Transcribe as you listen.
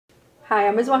Hi,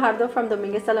 I'm Ms. Guajardo from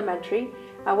Dominguez Elementary.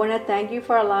 I want to thank you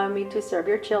for allowing me to serve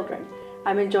your children.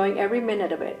 I'm enjoying every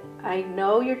minute of it. I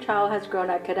know your child has grown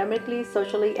academically,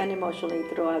 socially, and emotionally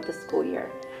throughout the school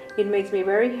year. It makes me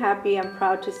very happy and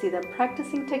proud to see them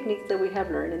practicing techniques that we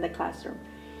have learned in the classroom.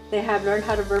 They have learned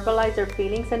how to verbalize their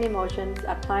feelings and emotions,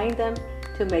 applying them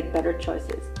to make better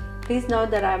choices. Please know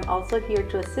that I'm also here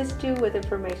to assist you with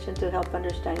information to help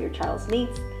understand your child's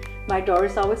needs. My door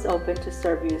is always open to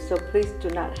serve you, so please do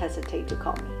not hesitate to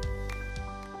call me.